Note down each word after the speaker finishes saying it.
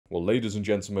Well, ladies and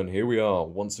gentlemen, here we are,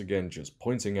 once again just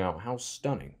pointing out how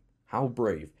stunning, how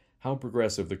brave, how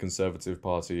progressive the Conservative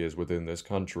Party is within this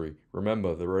country.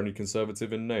 Remember, they're only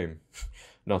conservative in name,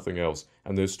 nothing else.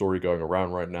 And this story going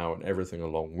around right now and everything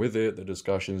along with it, the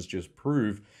discussions just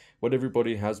prove what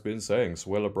everybody has been saying.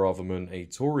 Suella Braverman, a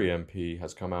Tory MP,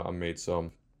 has come out and made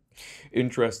some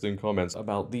interesting comments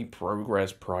about the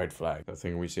Progress Pride flag. A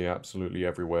thing we see absolutely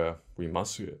everywhere. We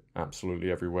must see it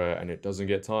absolutely everywhere, and it doesn't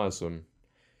get tiresome.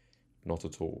 Not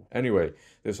at all. Anyway,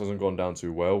 this hasn't gone down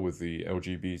too well with the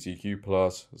LGBTQ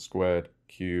plus, squared,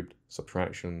 cubed,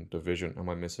 subtraction, division. Am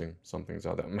I missing some things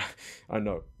out there? I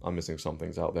know I'm missing some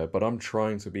things out there, but I'm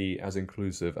trying to be as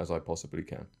inclusive as I possibly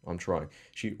can. I'm trying.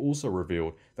 She also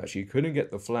revealed that she couldn't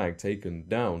get the flag taken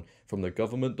down from the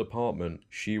government department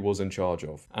she was in charge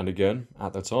of. And again,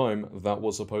 at the time, that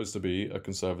was supposed to be a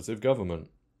Conservative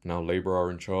government. Now Labour are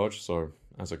in charge, so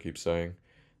as I keep saying,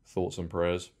 thoughts and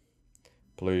prayers,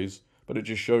 please. But it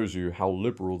just shows you how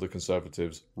liberal the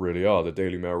Conservatives really are, the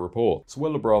Daily Mail report.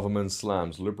 Suella Braverman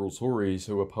slams Liberal Tories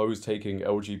who oppose taking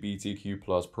LGBTQ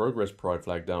plus Progress Pride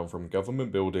flag down from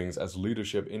government buildings as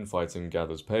leadership infighting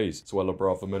gathers pace. Suella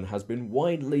Braverman has been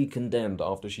widely condemned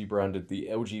after she branded the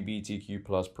LGBTQ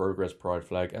plus Progress Pride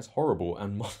flag as horrible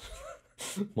and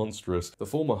monstrous. The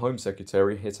former Home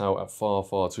Secretary hit out at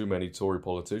far too many Tory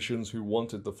politicians who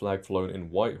wanted the flag flown in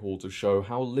Whitehall to show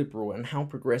how liberal and how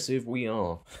progressive we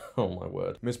are. Oh my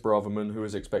word. Miss Braverman, who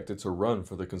is expected to run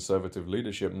for the Conservative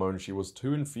leadership, moaned she was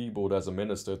too enfeebled as a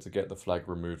minister to get the flag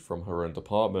removed from her own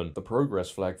department. The Progress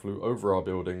flag flew over our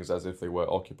buildings as if they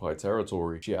were occupied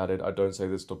territory. She added, "I don't say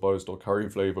this to boast or curry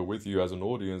favour with you as an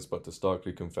audience, but to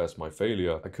starkly confess my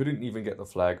failure. I couldn't even get the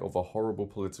flag of a horrible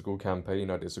political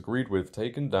campaign I disagreed with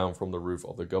taken down from the roof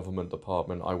of the government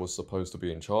department I was supposed to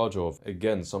be in charge of."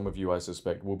 Again, some of you I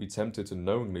suspect will be tempted to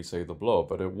knowingly say the blob,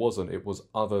 but it wasn't, it was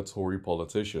other Tory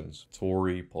politicians.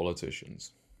 Tory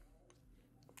politicians.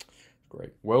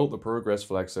 Great. Well, the Progress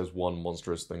flag says one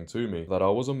monstrous thing to me, that I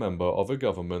was a member of a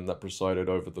government that presided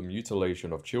over the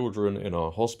mutilation of children in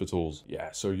our hospitals.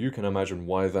 Yeah, so you can imagine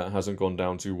why that hasn't gone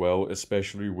down too well,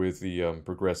 especially with the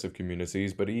progressive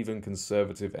communities, but even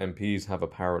Conservative MPs have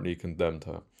apparently condemned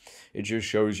her. It just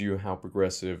shows you how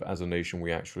progressive as a nation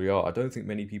we actually are. I don't think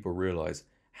many people realise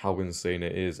how insane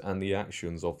it is, and the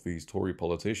actions of these Tory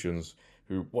politicians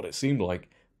who, what it seemed like,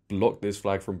 blocked this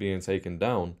flag from being taken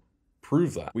down,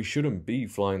 prove that. We shouldn't be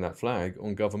flying that flag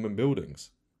on government buildings.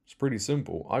 It's pretty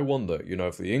simple. I wonder, you know,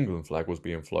 if the England flag was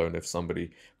being flown, if somebody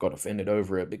got offended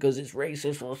over it because it's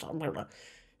racist or something,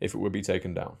 if it would be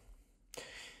taken down.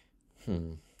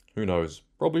 Who knows?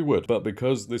 Probably would. But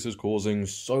because this is causing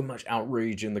so much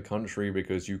outrage in the country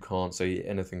because you can't say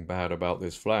anything bad about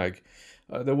this flag,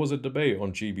 there was a debate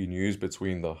on GBNews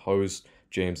between the host,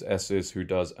 James Esses, who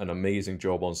does an amazing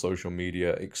job on social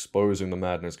media exposing the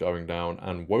madness going down,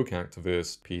 and woke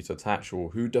activist Peter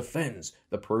Tatchell, who defends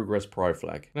the Progress Pride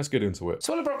flag. Let's get into it.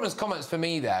 Suella Braverman's comments for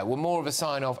me there were more of a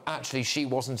sign of actually she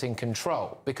wasn't in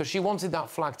control because she wanted that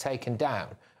flag taken down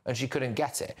and she couldn't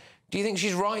get it. Do you think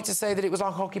she's right to say that it was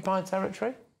like occupied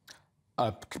territory?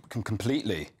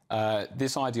 Completely.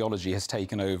 This ideology has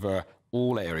taken over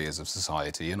all areas of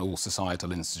society and all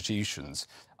societal institutions.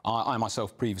 I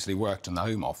myself previously worked in the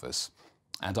Home Office,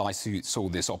 and I saw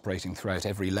this operating throughout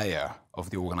every layer of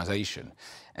the organisation.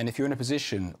 And if you're in a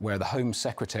position where the Home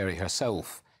Secretary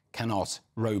herself cannot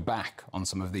row back on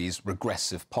some of these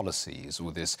regressive policies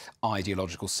or this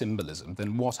ideological symbolism,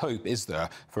 then what hope is there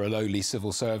for a lowly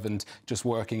civil servant just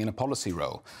working in a policy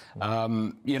role?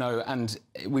 You know, and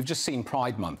we've just seen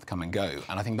Pride Month come and go,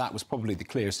 and I think that was probably the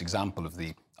clearest example of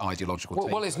the ideological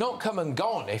well, it's not come and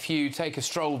gone if you take a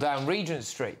stroll down Regent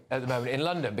Street at the moment in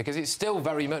London, because it's still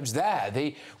very much there.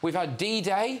 We've had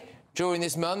D-Day during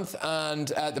this month, and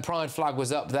the Pride flag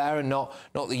was up there and not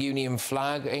the Union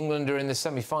flag. England are in the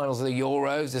semi-finals of the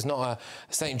Euros. There's not a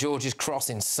St George's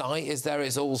Cross in sight, is there?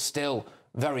 It's all still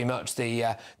very much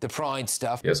the Pride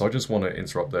stuff. Yes, I just want to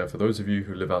interrupt there. For those of you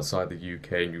who live outside the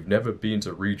UK and you've never been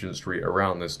to Regent Street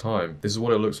around this time, this is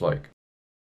what it looks like.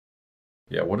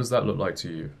 Yeah, what does that look like to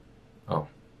you? Oh,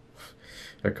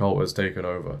 a cult has taken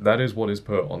over. That is what is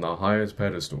put on the highest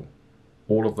pedestal.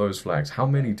 All of those flags. How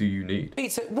many do you need?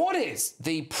 Peter, what is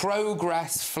the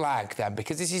Progress flag then?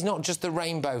 Because this is not just the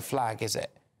rainbow flag, is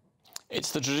it?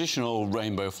 It's the traditional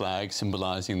rainbow flag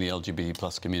symbolising the LGBT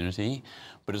plus community,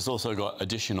 but it's also got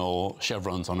additional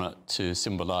chevrons on it to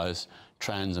symbolise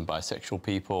trans and bisexual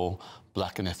people,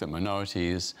 black and ethnic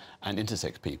minorities, and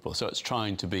intersex people. So it's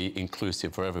trying to be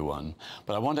inclusive for everyone.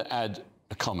 But I want to add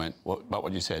a comment about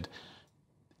what you said.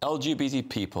 LGBT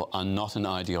people are not an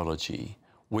ideology.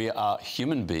 We are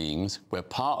human beings. We're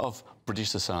part of British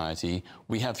society.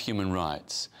 We have human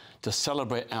rights. To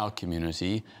celebrate our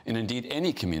community, and indeed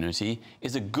any community,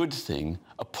 is a good thing,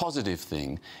 a positive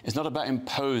thing. It's not about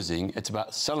imposing, it's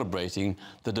about celebrating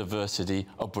the diversity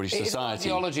of British society. It's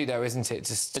an ideology, though, isn't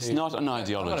it? It's not an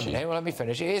ideology. Well, let me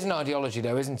finish. It is an ideology,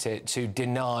 though, isn't it, to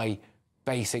deny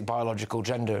basic biological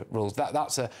gender rules.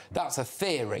 That's a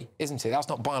theory, isn't it? That's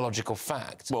not biological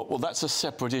fact. Well, that's a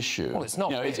separate issue. Well, it's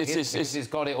not. It's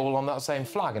got it all on that same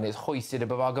flag, and it's hoisted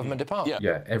above our government department.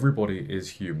 Yeah, everybody is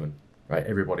human. Right,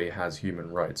 everybody has human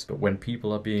rights, but when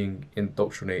people are being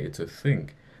indoctrinated to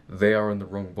think they are in the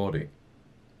wrong body,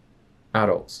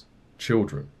 adults,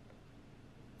 children,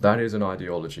 that is an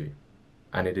ideology,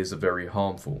 and it is a very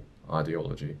harmful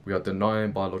ideology. We are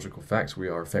denying biological facts, we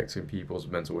are affecting people's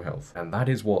mental health, and that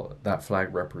is what that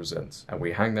flag represents, and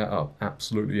we hang that up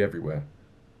absolutely everywhere,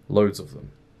 loads of them.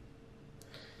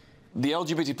 The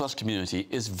LGBT plus community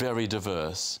is very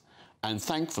diverse. And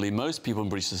thankfully, most people in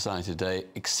British society today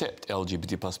accept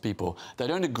LGBT plus people. They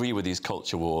don't agree with these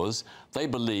culture wars. They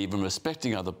believe in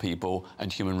respecting other people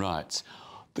and human rights.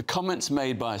 The comments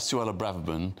made by Suella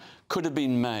Braverman could have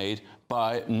been made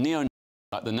by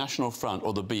like the National Front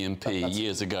or the BNP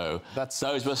years ago.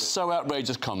 Those were so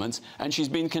outrageous comments, and she's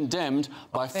been condemned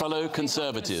by fellow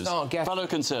Conservatives. Fellow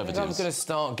Conservatives. I was going to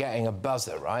start getting a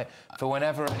buzzer, right, for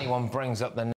whenever anyone brings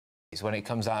up the when it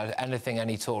comes out, anything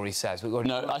any Tory says.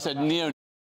 No, I said neo.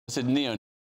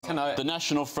 The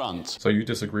National Front. So you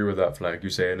disagree with that flag? You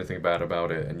say anything bad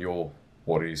about it, and you're,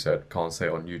 what he said, can't say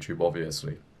it on YouTube,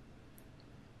 obviously.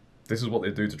 This is what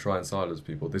they do to try and silence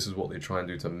people. This is what they try and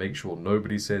do to make sure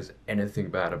nobody says anything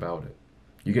bad about it.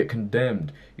 You get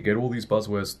condemned. You get all these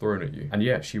buzzwords thrown at you. And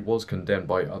yeah, she was condemned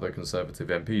by other Conservative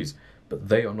MPs, but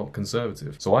they are not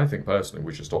Conservative. So I think personally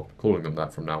we should stop calling them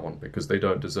that from now on, because they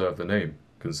don't deserve the name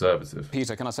Conservative.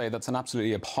 Peter, can I say that's an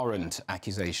absolutely abhorrent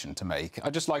accusation to make?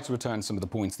 I'd just like to return some of the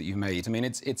points that you made. I mean,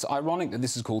 it's ironic that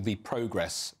this is called the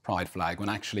Progress Pride flag when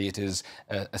actually it is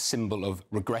a symbol of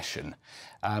regression.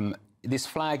 This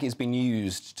flag is being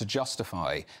used to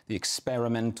justify the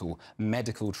experimental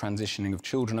medical transitioning of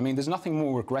children. I mean, there's nothing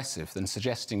more aggressive than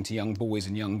suggesting to young boys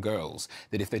and young girls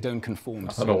that if they don't conform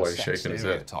to certain sex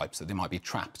stereotypes, that they might be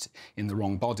trapped in the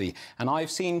wrong body. And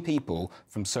I've seen people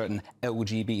from certain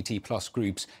LGBT plus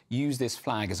groups use this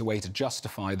flag as a way to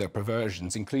justify their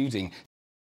perversions, including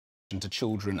to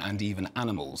children and even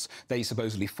animals. They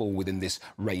supposedly fall within this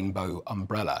rainbow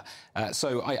umbrella.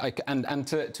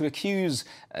 To accuse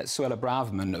Suella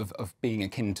Braverman of being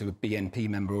akin to a BNP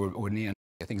member or a neo,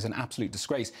 I think is an absolute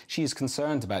disgrace. She is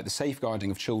concerned about the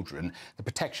safeguarding of children, the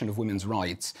protection of women's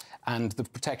rights, and the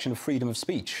protection of freedom of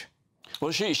speech.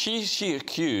 Well, she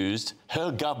accused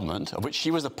her government, of which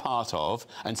she was a part of,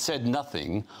 and said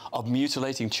nothing, of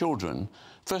mutilating children.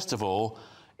 First of all,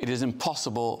 it is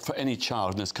impossible for any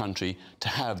child in this country to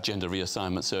have gender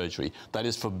reassignment surgery. That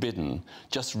is forbidden.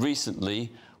 Just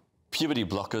recently, puberty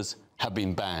blockers have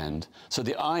been banned. So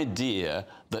the idea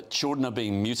that children are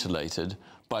being mutilated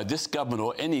by this government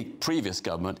or any previous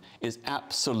government is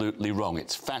absolutely wrong.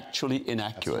 It's factually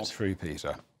inaccurate. That's not true,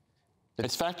 Peter.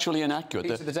 It's factually inaccurate.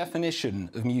 Peter, the definition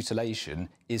of mutilation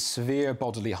is severe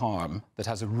bodily harm that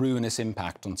has a ruinous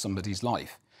impact on somebody's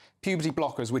life. Puberty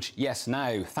blockers, which, yes,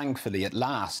 now, thankfully, at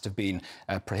last, have been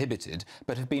prohibited,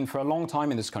 but have been for a long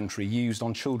time in this country used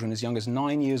on children as young as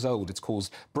 9 years old. It's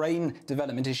caused brain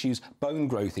development issues, bone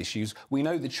growth issues. We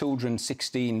know that children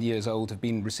 16 years old have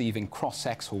been receiving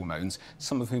cross-sex hormones,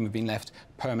 some of whom have been left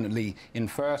permanently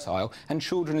infertile, and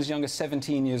children as young as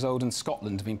 17 years old in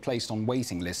Scotland have been placed on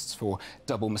waiting lists for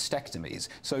double mastectomies.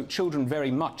 So children very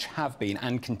much have been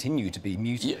and continue to be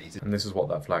mutilated. Yeah. And this is what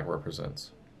that flag represents.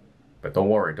 But don't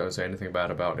worry, don't say anything bad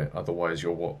about it, otherwise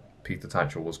you're what Peter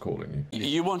Tatchell was calling you.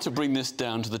 You want to bring this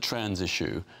down to the trans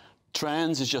issue.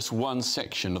 Trans is just one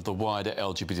section of the wider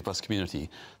LGBT plus community.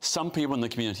 Some people in the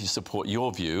community support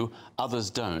your view, others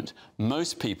don't.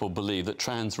 Most people believe that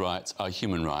trans rights are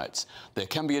human rights. There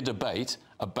can be a debate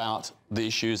about the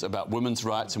issues about women's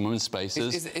rights and women's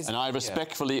spaces, and I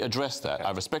respectfully address that. I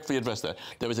respectfully address that.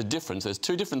 There is a difference. There's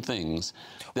two different things.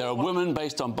 There are women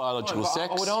based on biological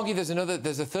sex. I would argue there's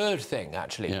a third thing,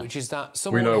 actually, which is that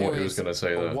someone we know what he was going to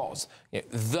say, though. Was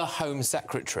the Home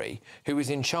Secretary, who was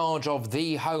in charge of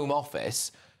the Home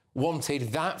Office,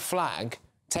 wanted that flag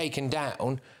taken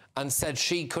down and said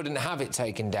she couldn't have it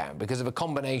taken down because of a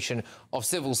combination of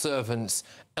civil servants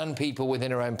and people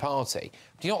within her own party.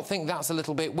 Do you not think that's a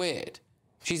little bit weird?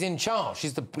 She's in charge.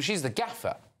 She's the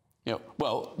gaffer. Yeah,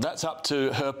 well, that's up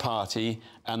to her party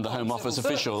and the Home Office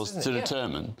officials to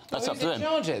determine. That's up to them. Who's in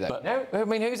charge here, though? No, I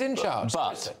mean, who's in charge?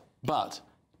 But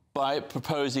by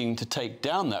proposing to take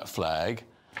down that flag,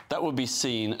 that would be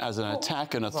seen as an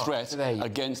attack and a threat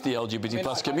against the LGBT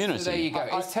plus community. So there you go.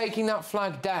 It's taking that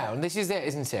flag down. This is it,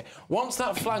 isn't it? Once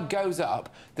that flag goes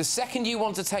up, the second you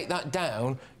want to take that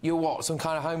down, you're what, some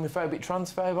kind of homophobic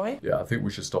transphobe, are you? Yeah, I think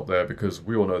we should stop there because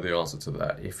we all know the answer to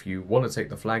that. If you want to take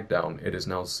the flag down, it is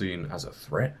now seen as a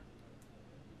threat.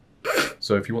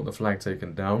 So if you want the flag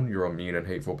taken down, you're a mean and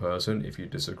hateful person. If you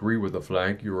disagree with the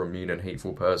flag, you're a mean and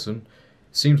hateful person.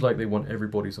 Seems like they want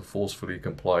everybody to forcefully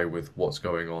comply with what's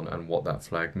going on and what that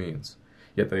flag means.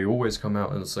 Yet they always come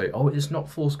out and say, oh, it's not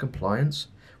forced compliance.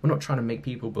 We're not trying to make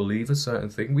people believe a certain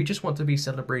thing. We just want to be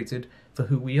celebrated for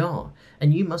who we are.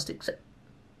 And you must accept...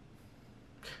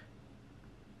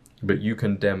 But you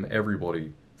condemn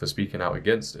everybody for speaking out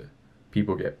against it.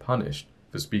 People get punished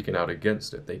for speaking out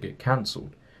against it. They get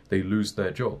cancelled. They lose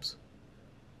their jobs.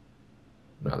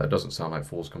 Now, that doesn't sound like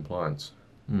forced compliance.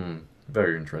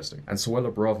 Very interesting. And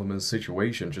Suella Braverman's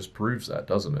situation just proves that,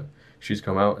 doesn't it? She's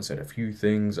come out and said a few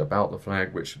things about the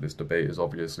flag, which this debate is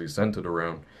obviously centered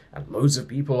around, and loads of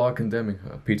people are condemning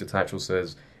her. Peter Tatchell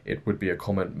says it would be a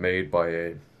comment made by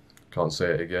a... Can't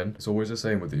say it again. It's always the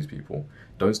same with these people.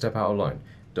 Don't step out of line.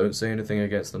 Don't say anything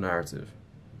against the narrative.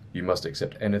 You must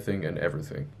accept anything and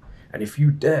everything. And if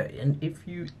you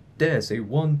dare say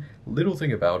one little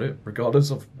thing about it,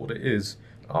 regardless of what it is,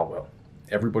 oh well,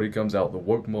 everybody comes out, the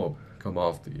woke mob come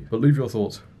after you. But leave your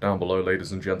thoughts down below,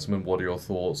 ladies and gentlemen. What are your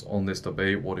thoughts on this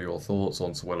debate? What are your thoughts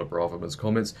on Suella Braverman's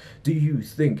comments? Do you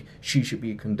think she should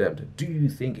be condemned? Do you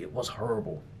think it was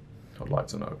horrible? I'd like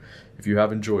to know. If you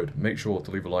have enjoyed, make sure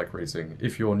to leave a like rating.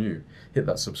 If you're new, hit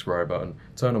that subscribe button,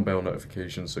 turn on bell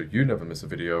notifications so you never miss a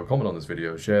video, comment on this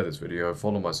video, share this video,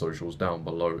 follow my socials down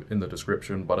below in the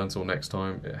description. But until next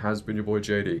time, it has been your boy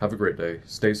JD. Have a great day,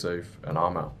 stay safe, and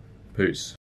I'm out. Peace.